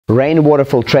Rainwater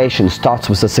filtration starts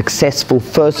with a successful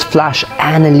first flush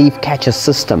and a leaf catcher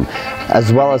system,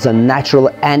 as well as a natural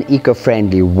and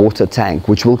eco-friendly water tank,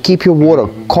 which will keep your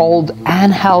water cold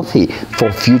and healthy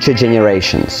for future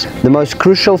generations. The most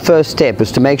crucial first step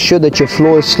is to make sure that your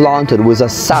floor is slanted with a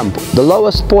sump, the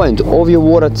lowest point of your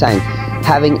water tank,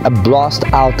 having a blast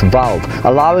out valve,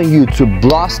 allowing you to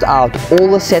blast out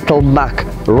all the settled muck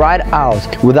right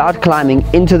out without climbing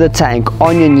into the tank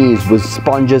on your knees with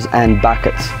sponges and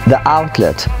buckets. The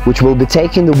outlet, which will be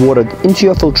taking the water into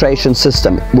your filtration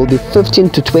system, will be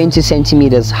 15 to 20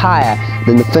 centimeters higher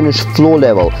than the finished floor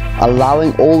level,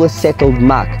 allowing all the settled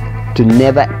muck to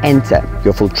never enter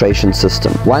your filtration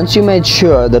system. Once you made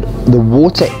sure that the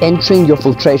water entering your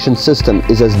filtration system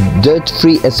is as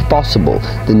dirt-free as possible,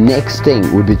 the next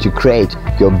thing would be to create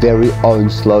your very own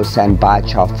slow sand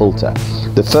biochar filter.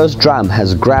 The first drum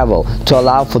has gravel to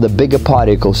allow for the bigger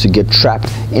particles to get trapped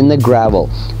in the gravel.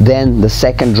 Then the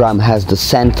second drum has the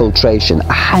sand filtration.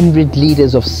 100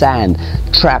 liters of sand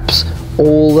traps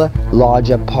all the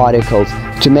larger particles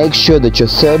to make sure that your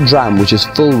third drum, which is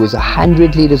filled with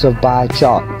 100 liters of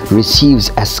biochar, receives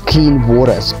as clean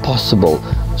water as possible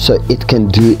so it can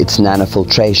do its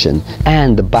nanofiltration.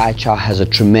 And the biochar has a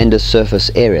tremendous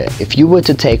surface area. If you were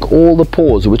to take all the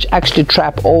pores, which actually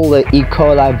trap all the E.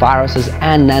 coli viruses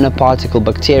and nanoparticle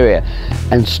bacteria,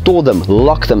 and store them,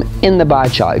 lock them in the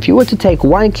biochar, if you were to take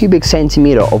 1 cubic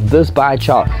centimeter of this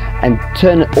biochar and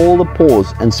turn all the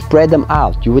pores and spread them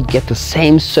out, you would get the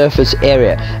same surface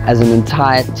area as an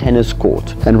entire tennis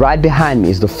court. And right behind me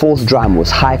is the fourth drum with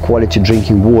high quality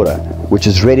drinking water, which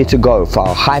is ready to go for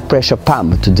our high pressure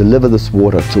pump to deliver this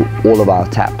water to all of our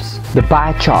taps. The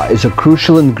biochar is a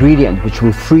crucial ingredient which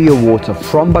will free your water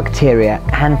from bacteria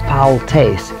and foul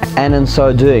taste, and in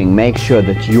so doing make sure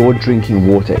that your drinking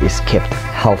water is kept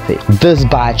healthy. This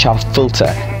biochar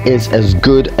filter is as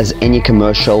good as any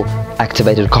commercial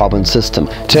activated carbon system,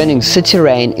 turning city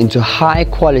rain into high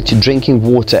quality drinking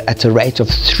water at a rate of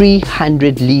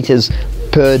 300 liters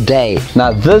per day.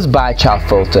 Now this biochar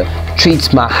filter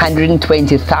treats my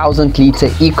 120,000 liter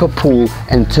eco pool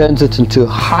and turns it into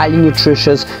highly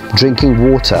nutritious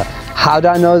drinking water. How do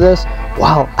I know this?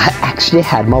 Well, I actually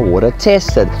had my water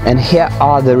tested, and here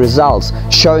are the results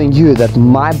showing you that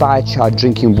my biochar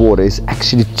drinking water is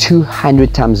actually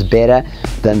 200 times better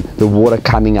than the water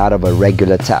coming out of a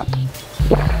regular tap.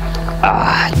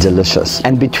 Ah, delicious.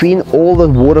 And between all the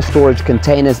water storage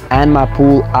containers and my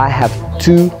pool, I have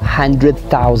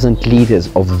 200,000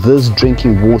 liters of this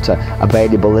drinking water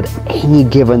available at any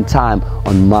given time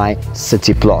on my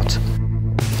city plot.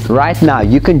 Right now,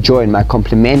 you can join my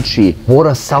complimentary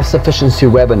water self-sufficiency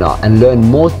webinar and learn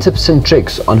more tips and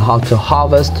tricks on how to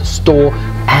harvest, store,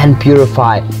 and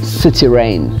purify city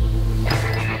rain.